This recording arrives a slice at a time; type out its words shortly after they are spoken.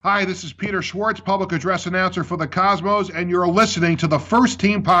Hi, this is Peter Schwartz, public address announcer for the Cosmos, and you're listening to the First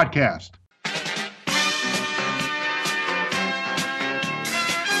Team Podcast.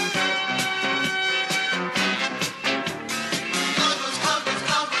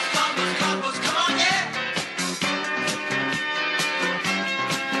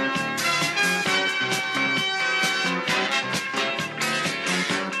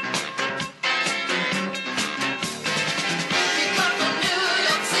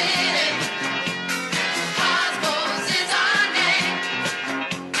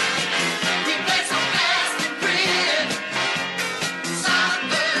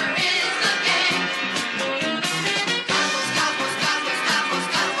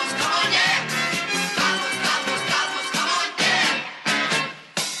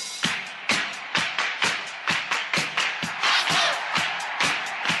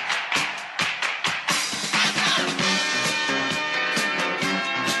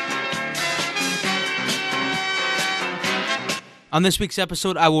 On this week's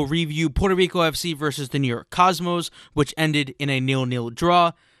episode, I will review Puerto Rico FC versus the New York Cosmos, which ended in a 0-0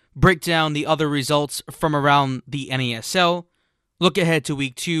 draw, break down the other results from around the NASL, look ahead to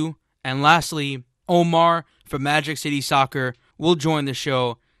Week 2, and lastly, Omar from Magic City Soccer will join the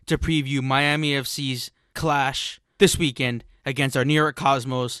show to preview Miami FC's clash this weekend against our New York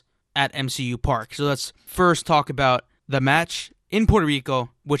Cosmos at MCU Park. So let's first talk about the match in Puerto Rico,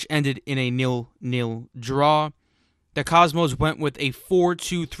 which ended in a 0-0 draw. The Cosmos went with a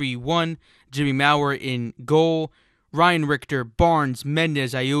 4-2-3-1, Jimmy Maurer in goal, Ryan Richter, Barnes,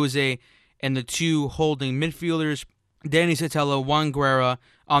 Mendez, Ayoze, and the two holding midfielders, Danny Sotelo, Juan Guerra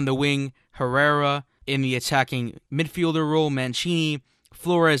on the wing, Herrera in the attacking midfielder role, Mancini,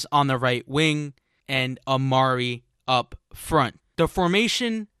 Flores on the right wing, and Amari up front. The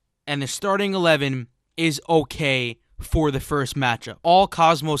formation and the starting 11 is okay for the first matchup. All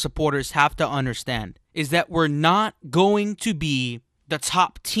Cosmos supporters have to understand is that we're not going to be the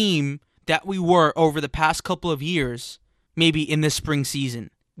top team that we were over the past couple of years, maybe in this spring season.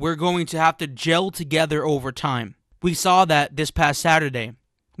 We're going to have to gel together over time. We saw that this past Saturday.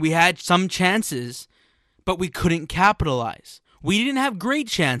 We had some chances, but we couldn't capitalize. We didn't have great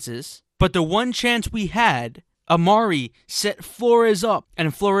chances, but the one chance we had, Amari set Flores up,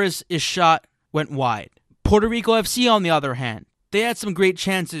 and Flores' shot went wide. Puerto Rico FC, on the other hand, they had some great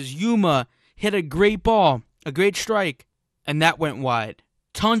chances. Yuma hit a great ball, a great strike, and that went wide.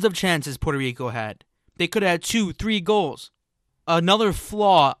 Tons of chances Puerto Rico had. They could have had 2-3 goals. Another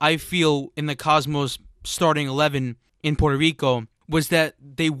flaw I feel in the Cosmos starting 11 in Puerto Rico was that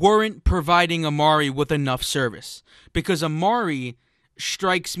they weren't providing Amari with enough service. Because Amari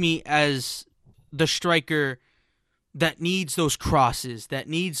strikes me as the striker that needs those crosses, that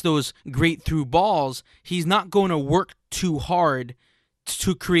needs those great through balls. He's not going to work too hard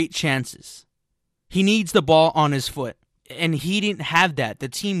to create chances. He needs the ball on his foot, and he didn't have that. The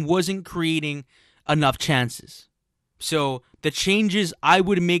team wasn't creating enough chances. So the changes I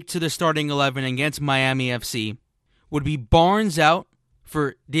would make to the starting 11 against Miami FC would be Barnes out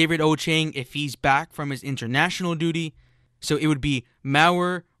for David Ochang if he's back from his international duty. So it would be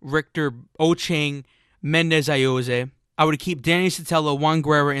Maurer, Richter, Ochang, Mendez, Ayoze. I would keep Danny Sotelo, Juan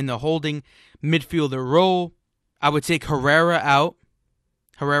Guerra in the holding midfielder role. I would take Herrera out.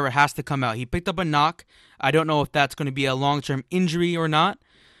 Herrera has to come out. He picked up a knock. I don't know if that's going to be a long-term injury or not,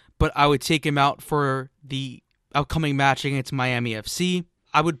 but I would take him out for the upcoming match against Miami FC.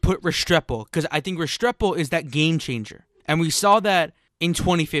 I would put Restrepo, because I think Restrepo is that game changer. And we saw that in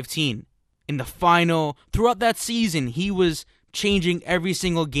 2015. In the final, throughout that season, he was changing every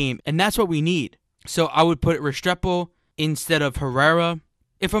single game, and that's what we need. So I would put Restrepo instead of Herrera.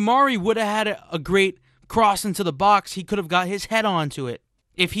 If Amari would have had a great cross into the box, he could have got his head onto it.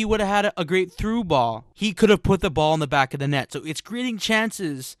 If he would have had a great through ball, he could have put the ball in the back of the net. So it's creating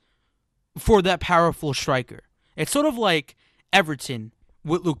chances for that powerful striker. It's sort of like Everton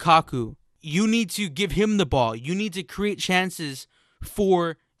with Lukaku. You need to give him the ball. You need to create chances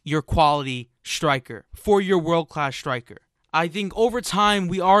for your quality striker, for your world-class striker. I think over time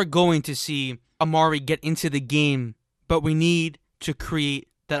we are going to see Amari get into the game, but we need to create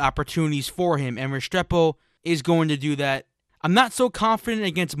that opportunities for him, and Restrepo is going to do that. I'm not so confident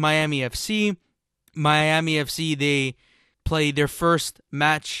against Miami FC. Miami FC, they played their first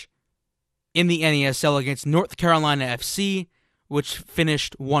match in the NASL against North Carolina FC, which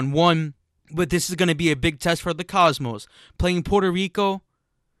finished 1-1. But this is going to be a big test for the Cosmos. Playing Puerto Rico,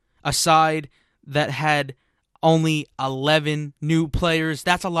 a side that had only 11 new players.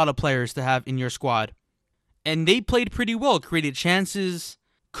 That's a lot of players to have in your squad. And they played pretty well, created chances,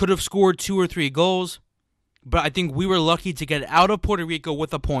 could have scored 2 or 3 goals. but I think we were lucky to get out of Puerto Rico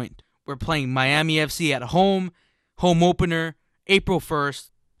with a point. We're playing Miami FC at home opener, April 1st.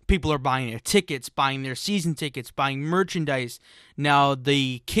 People are buying their tickets, buying their season tickets, buying merchandise. Now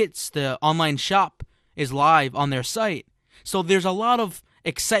the kits, the online shop is live on their site. So there's a lot of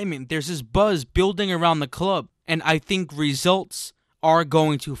excitement. There's this buzz building around the club, and I think results are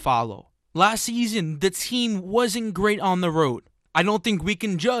going to follow. Last season, the team wasn't great on the road. I don't think we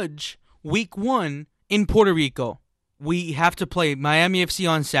can judge week 1 in Puerto Rico. We have to play Miami FC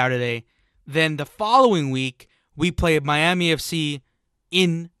on Saturday. Then the following week, we play Miami FC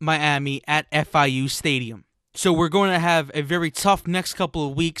in Miami at FIU Stadium. So we're going to have a very tough next couple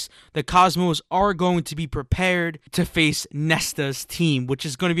of weeks. The Cosmos are going to be prepared to face Nesta's team, which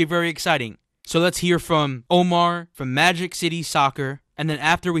is going to be very exciting. So let's hear from Omar from Magic City Soccer. And then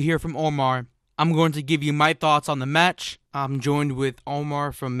after we hear from Omar, I'm going to give you my thoughts on the match. I'm joined with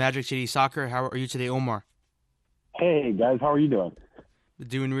Omar from Magic City Soccer. How are you today, Omar? Hey, guys. How are you doing?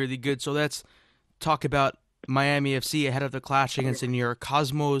 Doing really good. So let's talk about Miami FC ahead of the clash against the New York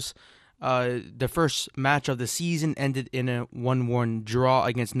Cosmos. The first match of the season ended in a 1-1 draw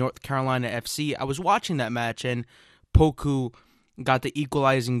against North Carolina FC. I was watching that match, and Poku got the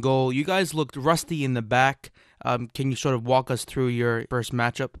equalizing goal. You guys looked rusty in the back. Can you sort of walk us through your first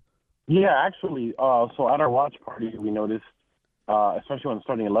matchup? Yeah, actually, so at our watch party, we noticed, especially when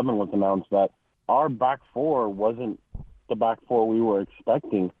starting 11 was announced, that our back four wasn't the back four we were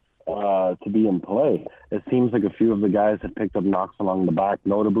expecting to be in play. It seems like a few of the guys had picked up knocks along the back,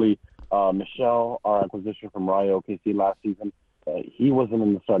 notably Michelle, our acquisition from Rayo OKC last season. He wasn't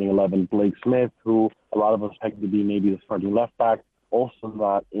in the starting 11. Blake Smith, who a lot of us pegged to be maybe the starting left back, also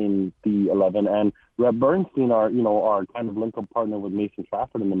not in the 11. And Rhett Bernstein, our kind of link-up partner with Mason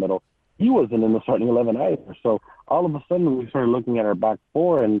Trafford in the middle, he wasn't in the starting 11 either. So all of a sudden we started looking at our back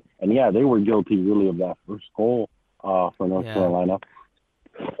four, and yeah, they were guilty really of that first goal for North Carolina.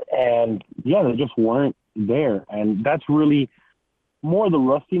 And yeah, they just weren't there. And that's really more the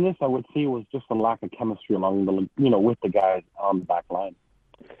rustiness, I would say, was just a lack of chemistry along the, with the guys on the back line.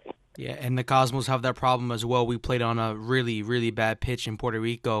 Yeah, and the Cosmos have that problem as well. We played on a really, really bad pitch in Puerto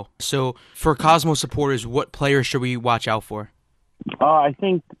Rico. So for Cosmos supporters, what players should we watch out for? I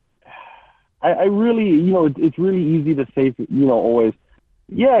think I really, it's really easy to say, always,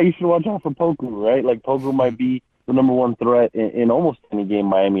 yeah, you should watch out for Poku, right? Like Poku might be the number one threat in almost any game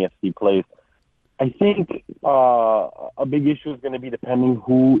Miami FC plays. I think a big issue is going to be depending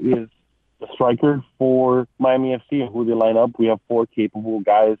who is the striker for Miami FC and who they line up. We have 4 capable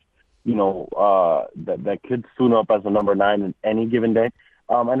guys, that could suit up as a number 9 in any given day.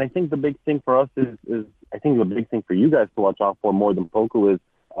 And I think the big thing for us is I think the big thing for you guys to watch out for more than Poku is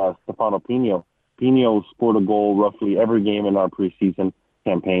Stefano Pino. Pino scored a goal roughly every game in our preseason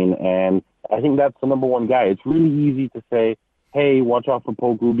campaign, and I think that's the number one guy. It's really easy to say, hey, watch out for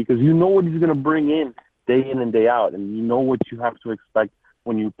Poku, because you know what he's going to bring in and day out, and you know what you have to expect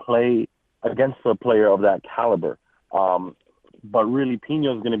when you play against a player of that caliber. But really,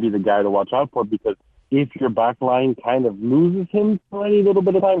 Pino is going to be the guy to watch out for, because if your back line kind of loses him for any little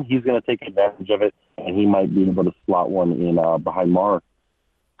bit of time, he's going to take advantage of it, and he might be able to slot one in behind Mark.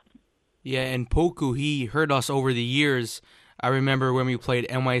 Yeah, and Poku, he hurt us over the years. I remember when we played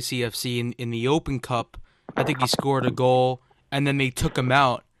NYCFC in the Open Cup, I think he scored a goal, and then they took him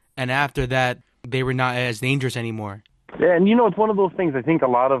out, and after that, they were not as dangerous anymore. Yeah, and it's one of those things. I think a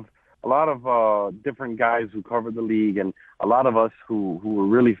lot of different guys who cover the league, and a lot of us who are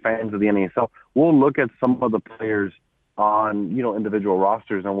really fans of the NASL, we'll look at some of the players on individual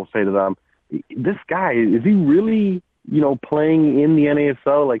rosters, and we'll say to them, "This guy, is he really playing in the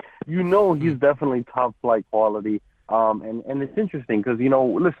NASL? Like, he's definitely top flight quality." And it's interesting because,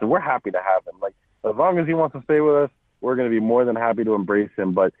 listen, we're happy to have him. Like, as long as he wants to stay with us, we're going to be more than happy to embrace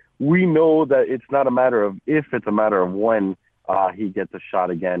him. But we know that it's not a matter of if, it's a matter of when he gets a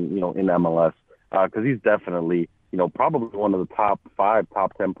shot again, in MLS. Because he's definitely, probably one of the top 5,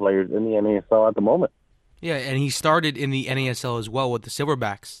 top 10 players in the NASL at the moment. Yeah, and he started in the NASL as well with the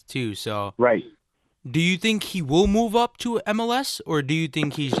Silverbacks, too. So, right. Do you think he will move up to MLS, or do you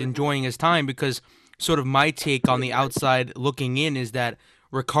think he's enjoying his time? Because sort of my take on the outside looking in is that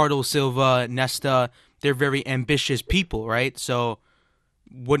Ricardo Silva, Nesta, they're very ambitious people, right? So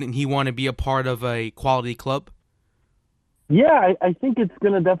wouldn't he want to be a part of a quality club? Yeah, I think it's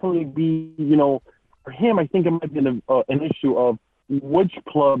going to definitely be, for him, I think it might be an issue of which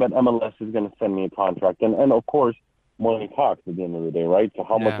club at MLS is going to send me a contract. And of course, money talks at the end of the day, right? So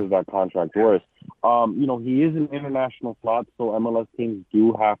how much is that contract worth? He is an international slot, so MLS teams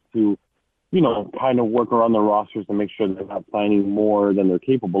do have to kind of work around their rosters and make sure they're not signing more than they're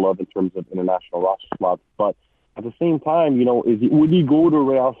capable of in terms of international roster slots. But at the same time, would he go to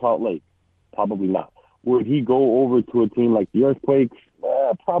Real Salt Lake? Probably not. Would he go over to a team like the Earthquakes?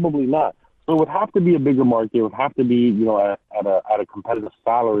 Probably not. So it would have to be a bigger market. It would have to be, at a competitive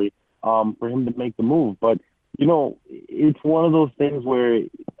salary for him to make the move. But it's one of those things where,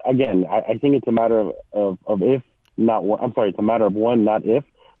 again, I think it's a matter of if, not when. I'm sorry, it's a matter of when, not if.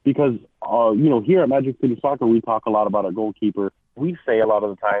 Because, here at Magic City Soccer, we talk a lot about our goalkeeper. We say a lot of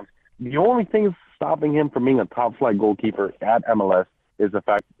the times, the only thing stopping him from being a top-flight goalkeeper at MLS is the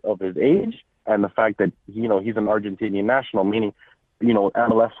fact of his age and the fact that, he's an Argentinian national, meaning,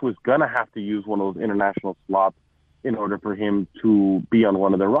 MLS was going to have to use one of those international slots in order for him to be on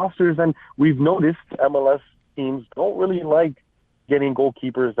one of their rosters. And we've noticed MLS teams don't really like getting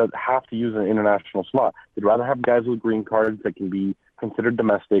goalkeepers that have to use an international slot. They'd rather have guys with green cards that can be considered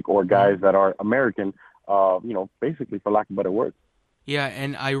domestic or guys that are American, basically, for lack of better words. Yeah,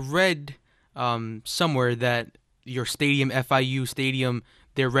 and I read somewhere that your stadium, FIU Stadium,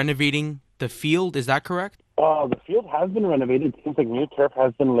 they're renovating the field. Is that correct? The field has been renovated. It seems like new turf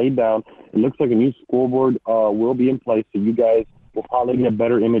has been laid down. It looks like a new scoreboard will be in place, so you guys will probably get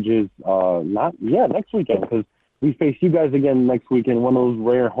better images next weekend, because we face you guys again next weekend, one of those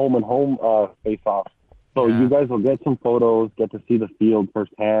rare home-and-home face-offs. So you guys will get some photos, get to see the field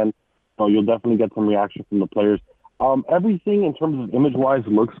firsthand. So you'll definitely get some reaction from the players. Everything in terms of image-wise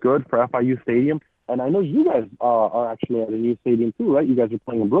looks good for FIU Stadium. And I know you guys are actually at a new stadium too, right? You guys are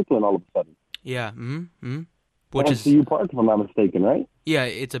playing in Brooklyn all of a sudden. Yeah. Mm-hmm. Which MCU Park, if I'm not mistaken, right? Yeah,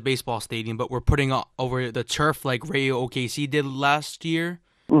 it's a baseball stadium, but we're putting over the turf like Rayo OKC did last year.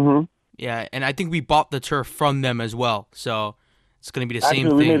 Mm-hmm. Yeah, and I think we bought the turf from them as well, so it's going to be the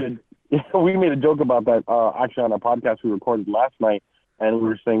same thing. We made a joke about that actually on a podcast we recorded last night, and we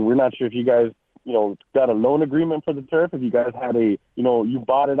were saying we're not sure if you guys, got a loan agreement for the turf, if you guys had you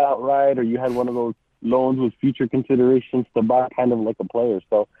bought it outright, or you had one of those loans with future considerations to buy kind of like a player.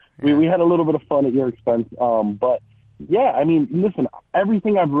 So we had a little bit of fun at your expense. But yeah, I mean, listen,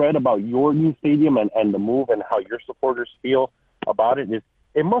 everything I've read about your new stadium and the move and how your supporters feel about it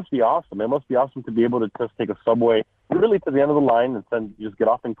must be awesome. It must be awesome to be able to just take a subway really to the end of the line and then just get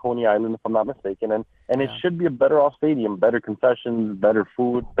off in Coney Island, if I'm not mistaken. And it should be a better off stadium, better concessions, better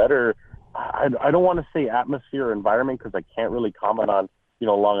food, better, I don't want to say atmosphere or environment, because I can't really comment on,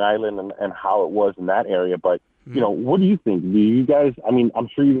 Long Island and how it was in that area. But, what do you think? Do you guys, I mean, I'm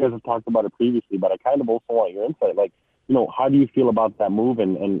sure you guys have talked about it previously, but I kind of also want your insight. Like, how do you feel about that move?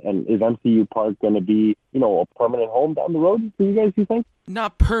 And is MCU Park going to be, a permanent home down the road for you guys, you think?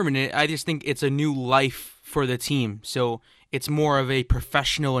 Not permanent. I just think it's a new life for the team. So it's more of a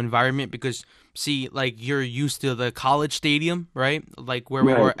professional environment because, see, like you're used to the college stadium, right? Like where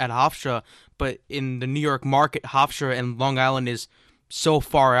we were at Hofstra. But in the New York market, Hofstra and Long Island is so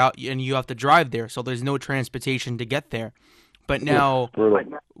far out and you have to drive there. So there's no transportation to get there. But now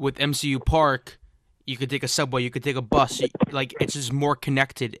with MCU Park, you could take a subway, you could take a bus. Like, it's just more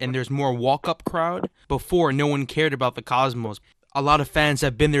connected, and there's more walk-up crowd. Before, no one cared about the Cosmos. A lot of fans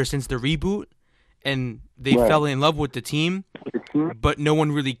have been there since the reboot, and they fell in love with the team, but no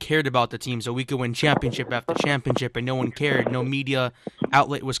one really cared about the team. So we could win championship after championship, and no one cared. No media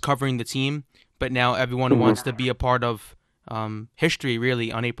outlet was covering the team, but now everyone wants to be a part of history,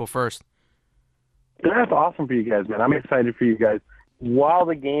 really, on April 1st. That's awesome for you guys, man. I'm excited for you guys. While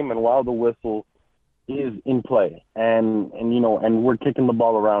the game and while the whistle is in play, and we're kicking the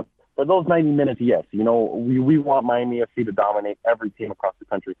ball around for those 90 minutes. Yes, we want Miami FC to dominate every team across the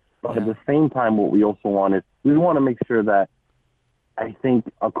country, but at the same time, what we also want is we want to make sure that, I think,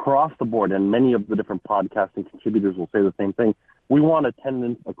 across the board, and many of the different podcasting contributors will say the same thing, we want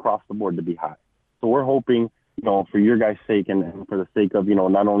attendance across the board to be high. So we're hoping, for your guys' sake and for the sake of,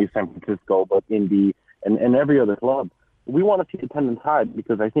 not only San Francisco but Indy and every other club, we want to see attendance high,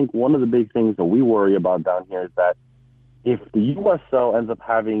 because I think one of the big things that we worry about down here is that if the USL ends up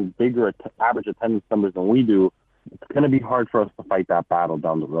having bigger average attendance numbers than we do, it's going to be hard for us to fight that battle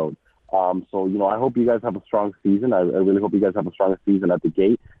down the road. So, I hope you guys have a strong season. I really hope you guys have a strong season at the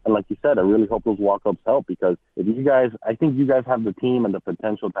gate. And like you said, I really hope those walk-ups help, because I think you guys have the team and the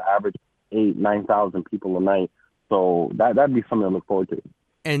potential to average 8,000-9,000 people a night. So that'd be something to look forward to.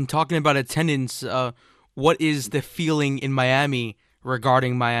 And talking about attendance, what is the feeling in Miami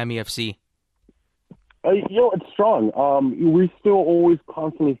regarding Miami FC? It's strong. We still always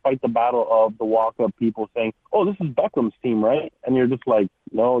constantly fight the battle of the walk-up people saying, "Oh, this is Beckham's team, right?" And you're just like,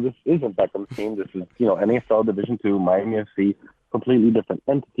 "No, this isn't Beckham's team. This is, NASL Division II, Miami FC, completely different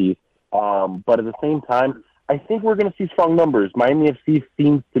entities." But at the same time, I think we're going to see strong numbers. Miami FC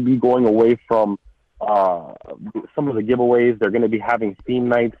seems to be going away from some of the giveaways. They're going to be having theme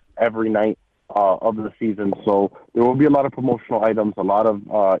nights every night of the season. So there will be a lot of promotional items, a lot of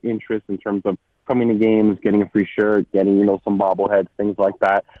interest in terms of coming to games, getting a free shirt, getting, some bobbleheads, things like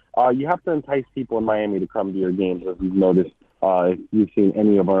that. You have to entice people in Miami to come to your games, as you've noticed if you've seen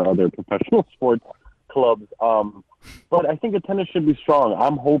any of our other professional sports clubs. But I think attendance should be strong.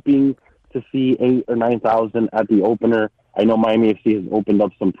 I'm hoping to see 8,000 or 9,000 at the opener. I know Miami FC has opened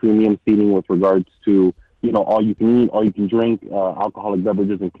up some premium seating with regards to, all you can eat, all you can drink, alcoholic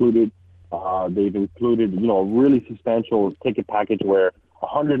beverages included. They've included, a really substantial ticket package where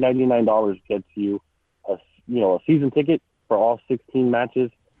 $199 gets you a season ticket for all 16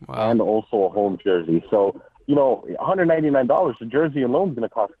 matches. Wow. And also a home jersey. So, $199, the jersey alone is going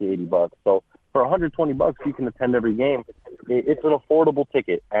to cost you $80. So for $120, you can attend every game. It's an affordable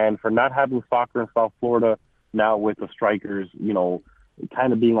ticket. And for not having soccer in South Florida now with the Strikers,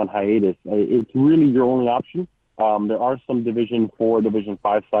 kind of being on hiatus, it's really your only option. There are some Division 4, Division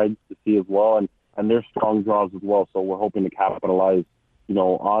 5 sides to see as well, and there's strong draws as well. So we're hoping to capitalize,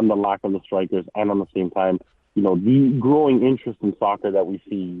 on the lack of the Strikers and on the same time, the growing interest in soccer that we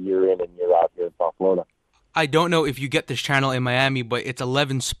see year in and year out here in South Florida. I don't know if you get this channel in Miami, but it's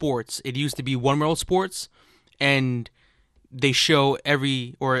 11 Sports. It used to be One World Sports, and they show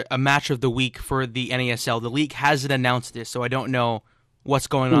a match of the week for the NASL. The league hasn't announced this, so I don't know what's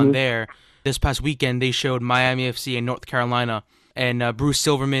going on there. This past weekend, they showed Miami FC in North Carolina, and Bruce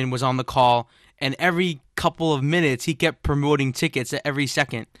Silverman was on the call, and every couple of minutes, he kept promoting tickets at every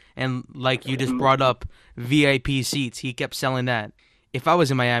second. And like you just brought up, VIP seats, he kept selling that. If I was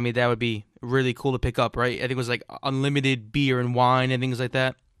in Miami, that would be really cool to pick up, right? I think it was like unlimited beer and wine and things like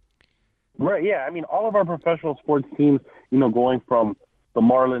that. Right, yeah. I mean, all of our professional sports teams, going from the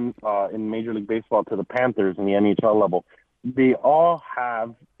Marlins in Major League Baseball to the Panthers in the NHL level, they all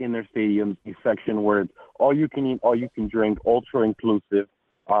have in their stadiums a section where it's all you can eat, all you can drink, ultra inclusive.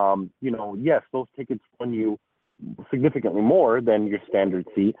 Yes, those tickets run you significantly more than your standard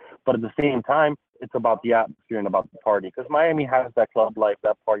seat, but at the same time, it's about the atmosphere and about the party, because Miami has that club life,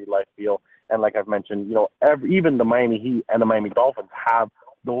 that party life feel. And like I've mentioned, even the Miami Heat and the Miami Dolphins have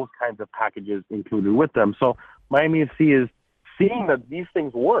those kinds of packages included with them. So Miami FC is seeing that these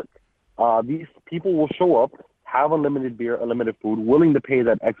things work. These people will show up, have unlimited beer, unlimited food, willing to pay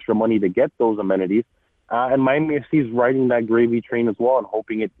that extra money to get those amenities. And Miami FC is riding that gravy train as well and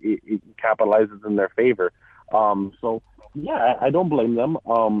hoping it capitalizes in their favor. I don't blame them.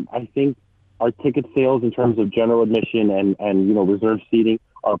 I think our ticket sales in terms of general admission and reserve seating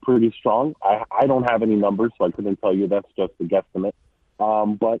are pretty strong. I don't have any numbers, so I couldn't tell you. That's just a guesstimate.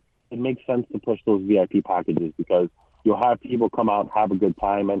 But it makes sense to push those VIP packages because you'll have people come out, have a good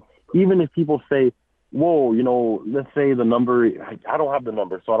time. And even if people say, whoa, let's say the number, I don't have the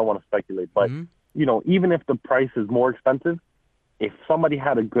number, so I don't want to speculate. But, even if the price is more expensive, if somebody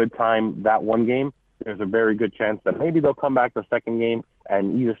had a good time that one game, there's a very good chance that maybe they'll come back the second game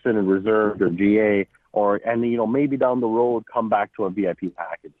and either sit in reserved or GA and maybe down the road come back to a VIP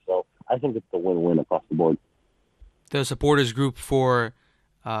package. So I think it's a win-win across the board. The supporters group for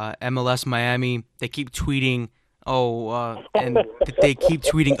MLS Miami, they keep tweeting, and they keep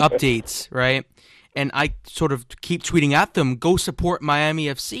tweeting updates, right? And I sort of keep tweeting at them, go support Miami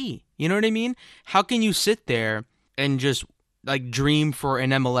FC. You know what I mean? How can you sit there and just dream for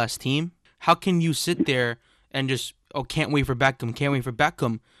an MLS team? How can you sit there and just, can't wait for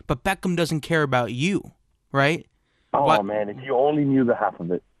Beckham, but Beckham doesn't care about you, right? Man, if you only knew the half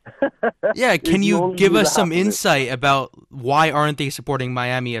of it. Yeah, can you give us some insight about why aren't they supporting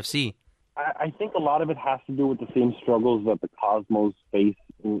Miami FC? I think a lot of it has to do with the same struggles that the Cosmos face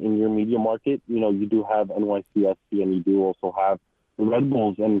in your media market. You do have NYCFC and you do also have the Red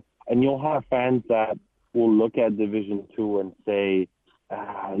Bulls, and you'll have fans that will look at Division 2 and say,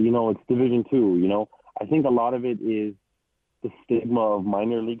 it's Division 2, I think a lot of it is the stigma of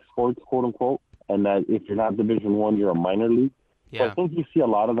minor league sports, quote unquote, and that if you're not Division 1, you're a minor league. Yeah. So I think you see a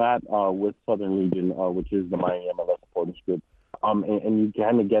lot of that with Southern Legion, which is the Miami MLS supporters group. And you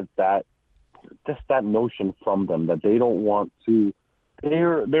kind of get that notion from them that they don't want to,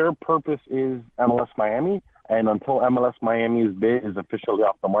 their purpose is MLS Miami, and until MLS Miami's bid is officially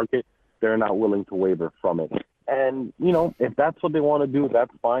off the market, they're not willing to waver from it. And, if that's what they want to do,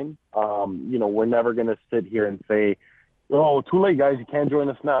 that's fine. We're never going to sit here and say, oh, too late, guys, you can't join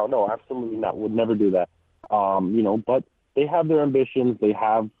us now. No, absolutely not. Would never do that. But they have their ambitions. They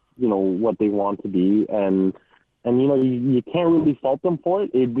have, what they want to be. And you can't really fault them for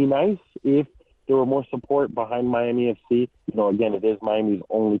it. It'd be nice if there were more support behind Miami FC. Again, it is Miami's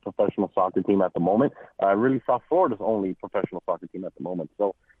only professional soccer team at the moment. I really saw Florida's only professional soccer team at the moment.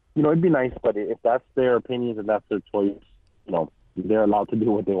 So, it'd be nice, but if that's their opinions and that's their choice, they're allowed to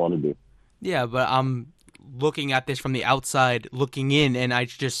do what they want to do. Yeah, but I'm looking at this from the outside, looking in, and I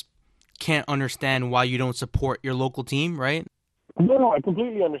just can't understand why you don't support your local team, right? No, I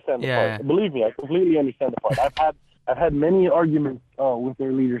completely understand the part. Believe me, I completely understand the part. I've had many arguments with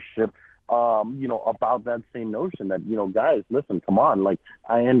their leadership, about that same notion that, guys, listen, come on. Like,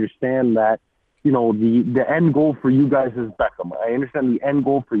 I understand that, the end goal for you guys is Beckham. I understand the end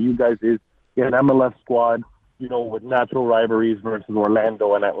goal for you guys is an MLS squad, with natural rivalries versus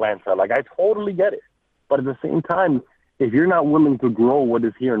Orlando and Atlanta. Like, I totally get it. But at the same time, if you're not willing to grow what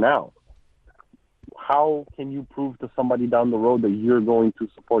is here now, how can you prove to somebody down the road that you're going to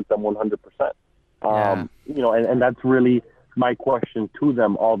support them 100%? And that's really my question to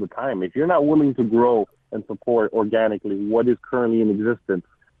them all the time. If you're not willing to grow and support organically what is currently in existence,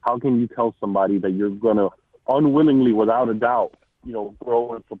 how can you tell somebody that you're going to unwillingly, without a doubt,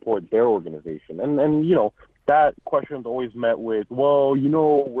 grow and support their organization? And that question is always met with, well,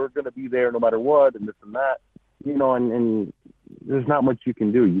 we're going to be there no matter what, and this and that, and there's not much you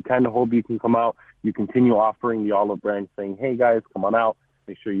can do. You kind of hope you can come out, you continue offering the olive branch, saying, hey, guys, come on out.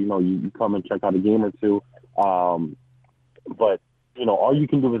 Make sure, you come and check out a game or two. But, all you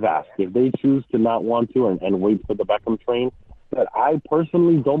can do is ask. If they choose to not want to and wait for the Beckham train that I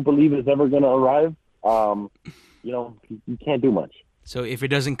personally don't believe is ever going to arrive, you can't do much. So if it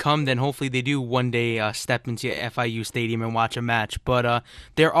doesn't come, then hopefully they do one day step into FIU Stadium and watch a match. But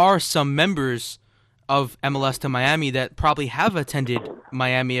there are some members of MLS to Miami that probably have attended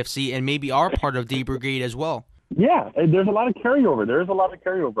Miami FC and maybe are part of Day Brigade as well. Yeah, there's a lot of carryover.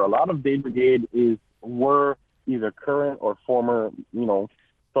 A lot of Day Brigade were either current or former,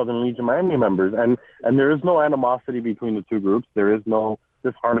 Southern Legion Miami members. And there is no animosity between the two groups. There is no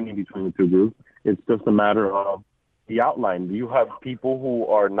disharmony between the two groups. It's just a matter of the outline. You have people who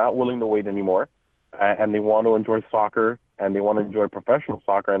are not willing to wait anymore, and they want to enjoy soccer, and they want to enjoy professional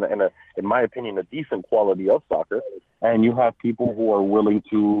soccer, and in my opinion, a decent quality of soccer. And you have people who are willing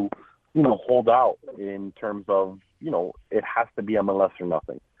to, hold out in terms of, it has to be MLS or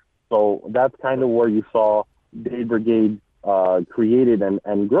nothing. So that's kind of where you saw Day Brigade created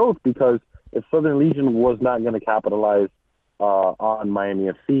and growth, because if Southern Legion was not going to capitalize on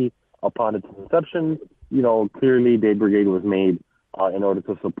Miami FC upon its inception, clearly Day Brigade was made in order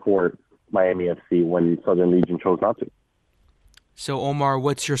to support Miami FC when Southern Legion chose not to. So, Omar,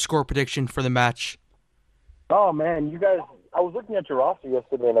 what's your score prediction for the match? Oh, man, you guys, I was looking at your roster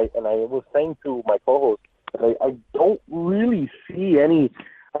yesterday, and I was saying to my co-host, I don't really see any,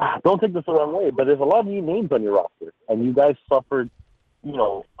 don't take this the wrong way, but there's a lot of new names on your roster, and you guys suffered,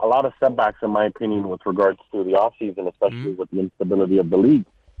 a lot of setbacks, in my opinion, with regards to the offseason, especially with the instability of the league.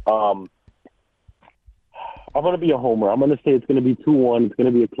 I'm going to be a homer. I'm going to say it's going to be 2-1. It's going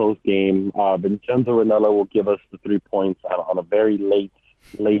to be a close game. Vincenzo Ranella will give us the 3 points on a very late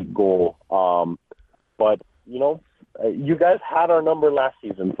goal. But, you guys had our number last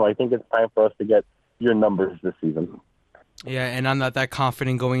season, so I think it's time for us to get your numbers this season. Yeah, and I'm not that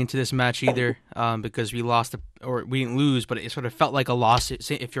confident going into this match either, because we lost, or we didn't lose, but it sort of felt like a loss.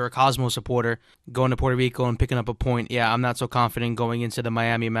 If you're a Cosmos supporter, going to Puerto Rico and picking up a point, yeah, I'm not so confident going into the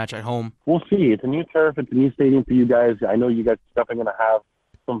Miami match at home. We'll see. It's a new turf. It's a new stadium for you guys. I know you guys are definitely going to have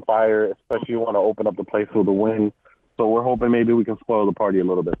some fire, especially if you want to open up the place with a win. So we're hoping maybe we can spoil the party a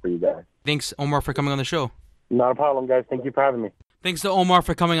little bit for you guys. Thanks, Omar, for coming on the show. Not a problem, guys. Thank you for having me. Thanks to Omar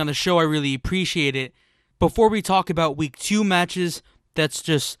for coming on the show. I really appreciate it. Before we talk about Week 2 matches, let's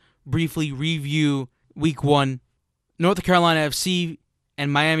just briefly review Week 1. North Carolina FC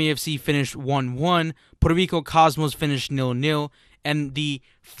and Miami FC finished 1-1. Puerto Rico Cosmos finished 0-0. And the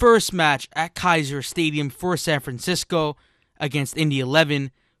first match at Kaiser Stadium for San Francisco against Indy 11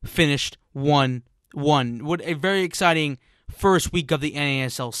 finished 1-1. What a very exciting first week of the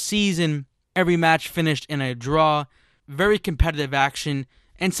NASL season. Every match finished in a draw. Very competitive action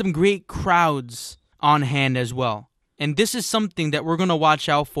and some great crowds on hand as well. And this is something that we're going to watch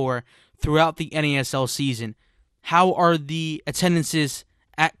out for throughout the NASL season. How are the attendances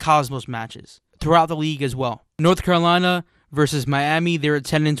at Cosmos matches throughout the league as well? North Carolina versus Miami, their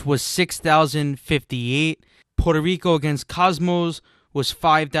attendance was 6,058. Puerto Rico against Cosmos was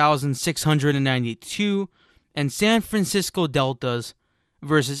 5,692. And San Francisco Deltas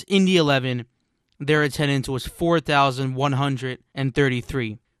versus Indy 11, their attendance was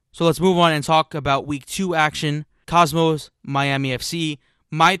 4,133. So let's move on and talk about Week 2 action. Cosmos, Miami FC.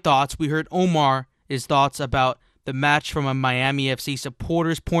 My thoughts, we heard Omar's thoughts about the match from a Miami FC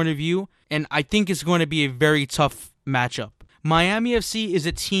supporter's point of view, and I think it's going to be a very tough matchup. Miami FC is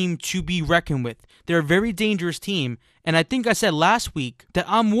a team to be reckoned with. They're a very dangerous team, and I think I said last week that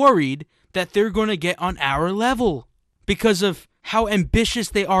I'm worried that they're going to get on our level because of how ambitious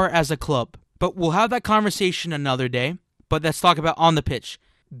they are as a club. But we'll have that conversation another day. But let's talk about on the pitch.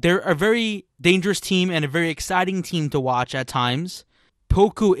 They're a very dangerous team and a very exciting team to watch at times.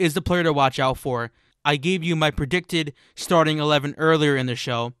 Puerto is the player to watch out for. I gave you my predicted starting 11 earlier in the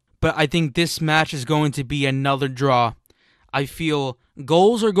show, but I think this match is going to be another draw. I feel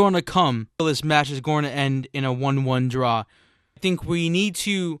goals are going to come. This match is going to end in a 1-1 draw. I think we need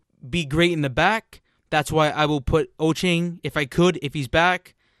to be great in the back. That's why I will put Ocheng, if I could, if he's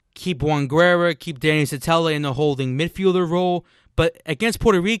back. Keep Juan Guerra, keep Danny Satella in the holding midfielder role. But against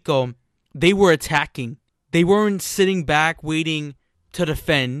Puerto Rico, they were attacking. They weren't sitting back waiting to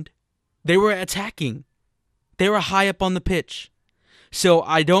defend. They were attacking. They were high up on the pitch. So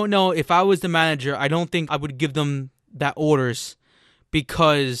I don't know, if I was the manager, I don't think I would give them that orders,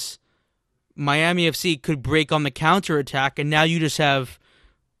 because Miami FC could break on the counter-attack, and now you just have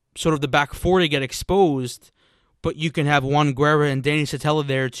sort of the back four to get exposed, but you can have Juan Guerra and Danny Satella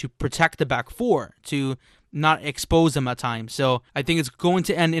there to protect the back four, to not expose them at times. So I think it's going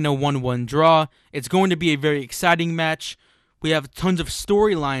to end in a 1-1 draw. It's going to be a very exciting match. We have tons of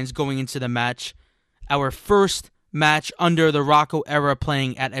storylines going into the match. Our first match under the Rocco era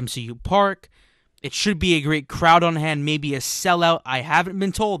playing at MCU Park. It should be a great crowd on hand, maybe a sellout. I haven't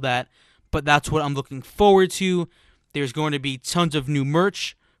been told that, but that's what I'm looking forward to. There's going to be tons of new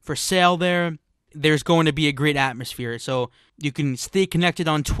merch for sale there. There's going to be a great atmosphere, so you can stay connected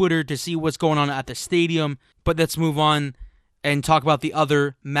on Twitter to see what's going on at the stadium. But let's move on and talk about the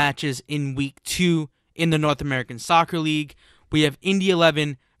other matches in Week 2 in the North American Soccer League. We have Indy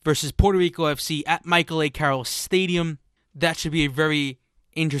 11 versus Puerto Rico FC at Michael A. Carroll Stadium. That should be a very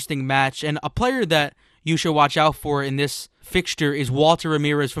interesting match, and a player that you should watch out for in this fixture is Walter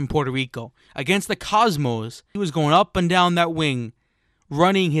Ramirez from Puerto Rico. Against the Cosmos, he was going up and down that wing,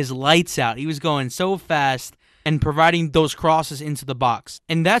 running his lights out. He was going so fast and providing those crosses into the box.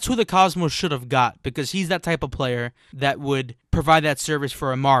 And that's who the Cosmos should have got, because he's that type of player that would provide that service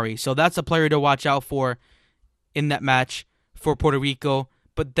for Amari. So that's a player to watch out for in that match for Puerto Rico.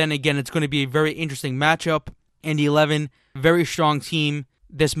 But then again, it's going to be a very interesting matchup. Indy 11, very strong team.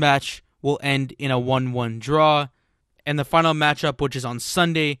 This match will end in a 1-1 draw. And the final matchup, which is on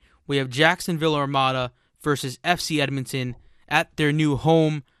Sunday, we have Jacksonville Armada versus FC Edmonton at their new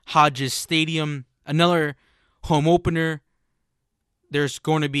home, Hodges Stadium. Another home opener. There's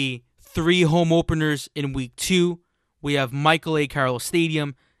going to be 3 home openers in Week 2. We have Michael A. Carroll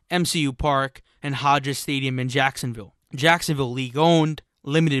Stadium, MCU Park, and Hodges Stadium in Jacksonville. Jacksonville league-owned,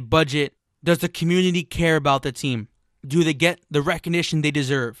 limited budget. Does the community care about the team? Do they get the recognition they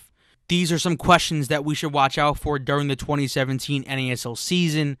deserve? These are some questions that we should watch out for during the 2017 NASL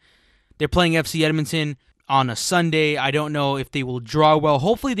season. They're playing FC Edmonton on a Sunday. I don't know if they will draw well.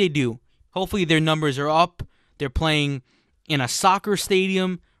 Hopefully they do. Hopefully their numbers are up. They're playing in a soccer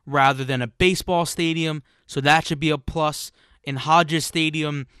stadium rather than a baseball stadium, so that should be a plus. In Hodges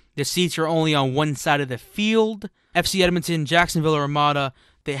Stadium, the seats are only on one side of the field. FC Edmonton, Jacksonville Armada,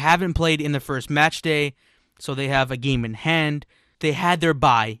 they haven't played in the first match day, so they have a game in hand. They had their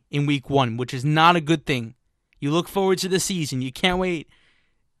bye in Week 1, which is not a good thing. You look forward to the season. You can't wait.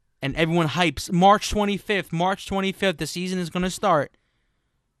 And everyone hypes. March 25th, the season is going to start.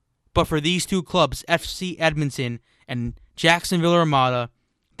 But for these two clubs, FC Edmonton and Jacksonville Armada,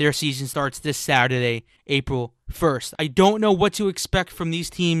 their season starts this Saturday, April 1st. I don't know what to expect from these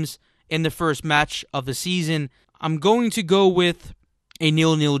teams in the first match of the season. I'm going to go with a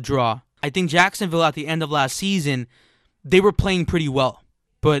 0-0 draw. I think Jacksonville at the end of last season, they were playing pretty well.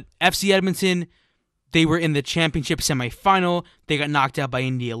 But FC Edmonton, they were in the championship semifinal. They got knocked out by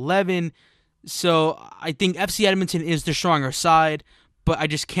Indy 11. So I think FC Edmonton is the stronger side, but I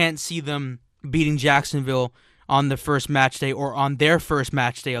just can't see them beating Jacksonville on the first match day or on their first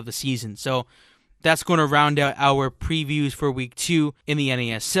match day of the season. So that's going to round out our previews for Week 2 in the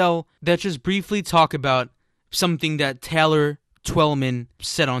NASL. Let's just briefly talk about something that Taylor Twellman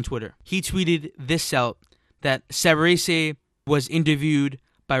said on Twitter. He tweeted this out, that Savarese was interviewed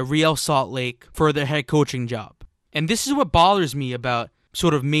by Real Salt Lake for their head coaching job. And this is what bothers me about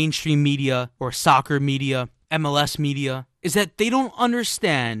sort of mainstream media or soccer media, MLS media, is that they don't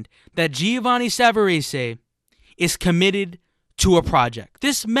understand that Giovanni Savarese is committed to a project.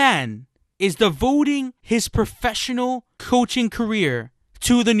 This man is devoting his professional coaching career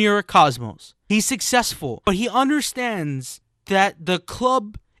to the New York Cosmos. He's successful, but he understands that the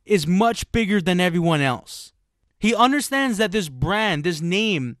club is much bigger than everyone else. He understands that this brand, this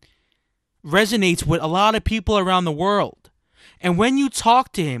name, resonates with a lot of people around the world. And when you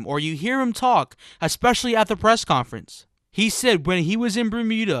talk to him or you hear him talk, especially at the press conference, he said when he was in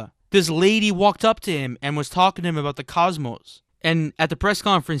Bermuda, this lady walked up to him and was talking to him about the Cosmos. And at the press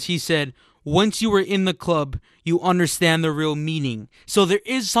conference, he said, once you are in the club, you understand the real meaning. So there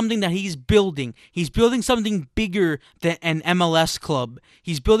is something that he's building. He's building something bigger than an MLS club.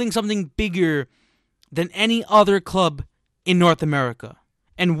 He's building something bigger than any other club in North America.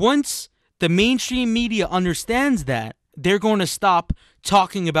 And once the mainstream media understands that, they're going to stop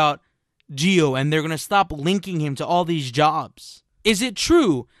talking about Gio and they're going to stop linking him to all these jobs. Is it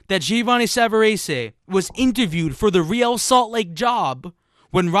true that Giovanni Savarese was interviewed for the Real Salt Lake job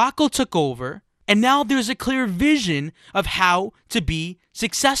when Rocco took over, and now there's a clear vision of how to be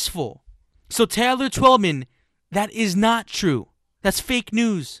successful? So Taylor Twellman, that is not true. That's fake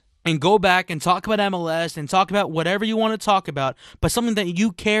news. And go back and talk about MLS and talk about whatever you want to talk about, but something that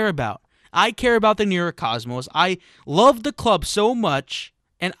you care about. I care about the New York Cosmos. I love the club so much,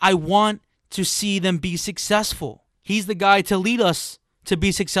 and I want to see them be successful. He's the guy to lead us to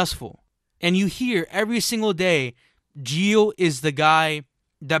be successful. And you hear every single day, Gio is the guy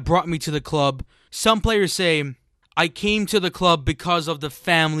that brought me to the club. Some players say, I came to the club because of the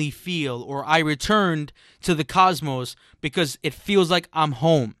family feel, or I returned to the Cosmos because it feels like I'm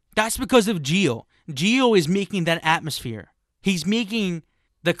home. That's because of Gio. Gio is making that atmosphere. He's making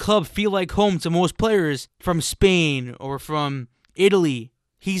the club feel like home to most players from Spain or from Italy.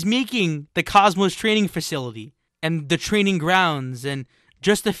 He's making the Cosmos training facility and the training grounds and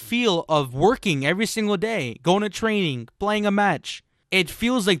just the feel of working every single day, going to training, playing a match. It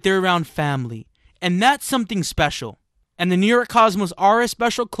feels like they're around family. And that's something special. And the New York Cosmos are a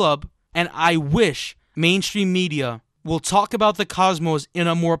special club, and I wish mainstream media will talk about the Cosmos in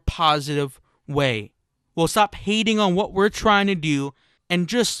a more positive way. We'll stop hating on what we're trying to do and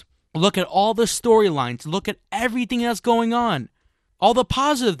just look at all the storylines, look at everything that's going on. All the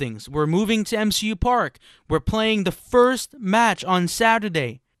positive things. We're moving to MCU Park. We're playing the first match on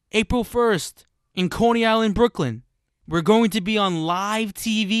Saturday, April 1st, in Coney Island, Brooklyn. We're going to be on live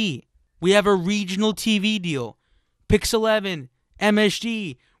TV. We have a regional TV deal. Pix11,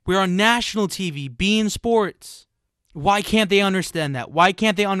 MSG. We're on national TV, beIN Sports. Why can't they understand that? Why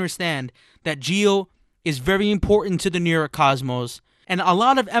can't they understand that Gio is very important to the New York Cosmos? And a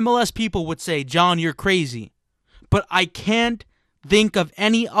lot of MLS people would say, John, you're crazy. But I can't think of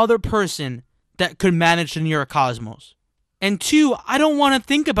any other person that could manage the New York Cosmos. And two, I don't want to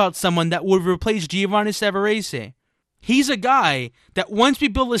think about someone that would replace Giovanni Savarese. He's a guy that once we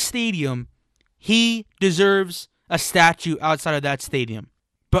build a stadium, he deserves a statue outside of that stadium.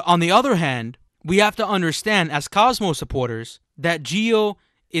 But on the other hand, we have to understand as Cosmos supporters that Gio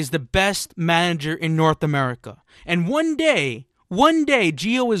is the best manager in North America. And one day,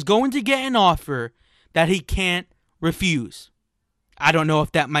 Gio is going to get an offer that he can't refuse. I don't know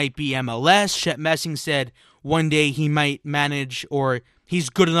if that might be MLS. Shep Messing said one day he might manage, or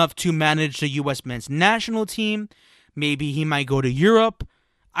he's good enough to manage the U.S. men's national team. Maybe he might go to Europe.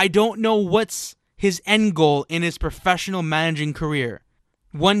 I don't know what's his end goal in his professional managing career.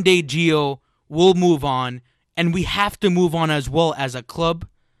 One day Gio will move on, and we have to move on as well as a club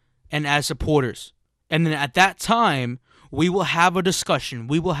and as supporters. And then at that time, we will have a discussion.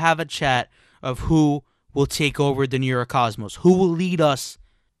 We will have a chat of who will take over the New York Cosmos, who will lead us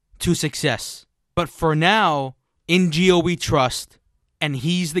to success. But for now, in Gio we trust, and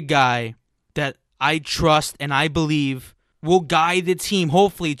he's the guy that I trust and I believe will guide the team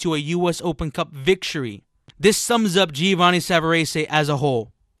hopefully to a U.S. Open Cup victory. This sums up Giovanni Savarese as a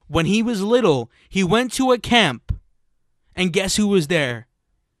whole. When he was little, he went to a camp, and guess who was there?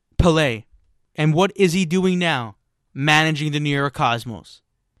 Pelé. And what is he doing now? Managing the New York Cosmos.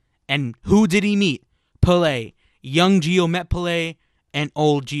 And who did he meet? Pelé. Young Gio met Pelé, and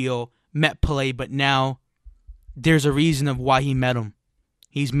old Gio met Pelé, but now there's a reason of why he met him.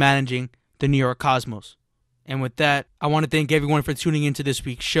 He's managing the New York Cosmos. And with that, I want to thank everyone for tuning into this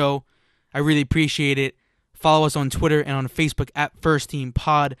week's show. I really appreciate it. Follow us on Twitter and on Facebook at First Team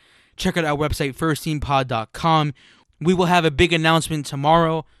Pod. Check out our website, firstteampod.com. We will have a big announcement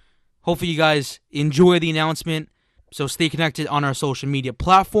tomorrow. Hopefully you guys enjoy the announcement. So stay connected on our social media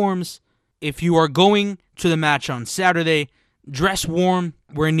platforms. If you are going to the match on Saturday, dress warm.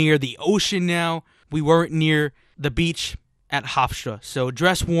 We're near the ocean now. We weren't near the beach at Hofstra. So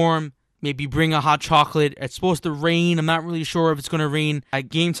dress warm. Maybe bring a hot chocolate. It's supposed to rain. I'm not really sure if it's going to rain at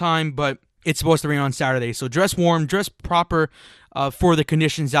game time, but it's supposed to rain on Saturday. So dress warm, dress proper for the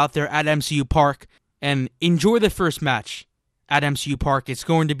conditions out there at MCU Park, and enjoy the first match at MCU Park. It's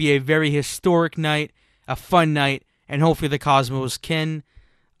going to be a very historic night, a fun night, and hopefully the Cosmos can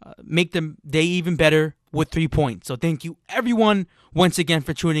make the day even better with 3 points. So thank you everyone once again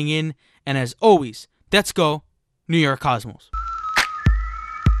for tuning in, and as always, let's go New York Cosmos.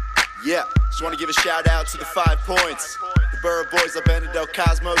 Yeah, just want to give a shout out to the 5 points. The Borough Boys of Benedict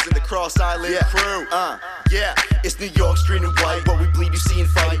Cosmos and the Cross Island crew. Yeah, it's New York, street and white. What we bleed, you see and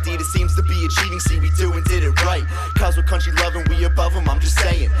fight. Indeed, it seems to be achieving. See, we do and did it right. Cosmo country loving, we above them, I'm just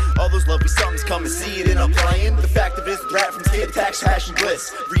saying. All those lovely somethings, come and see it and I'm playing. The fact of it is, rap from skid attacks, hash and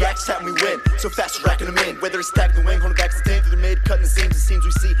bliss. Reacts time we win, so fast racking them in. Whether it's tagging the wing, holding back to 10 through the mid, cutting the seams. It seems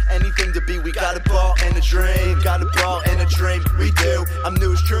we see anything to be. We got a ball and a dream. Got a ball and a dream, we do. I'm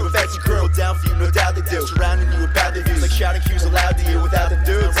new, it's true, if that's your crew. Down for you, no doubt they do. Surrounding you with bad reviews, like shouting cues aloud to you without the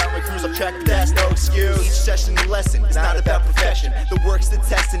dudes. Around my crews, I'm tracking past, no excuse. Each session a lesson, it's not about perfection. The work's the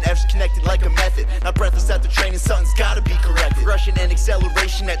test and F's connected like a method. Not breathless at the training, something's gotta be corrected. Rushing and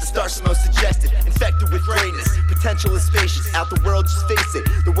acceleration at the start's most suggested. Infected with greatness, potential is spacious. Out the world, just face it,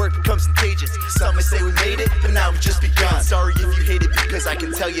 the work becomes contagious. Some may say we made it, but now we've just begun. Sorry if you hate it because I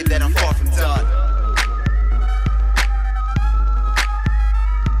can tell you that I'm far from done.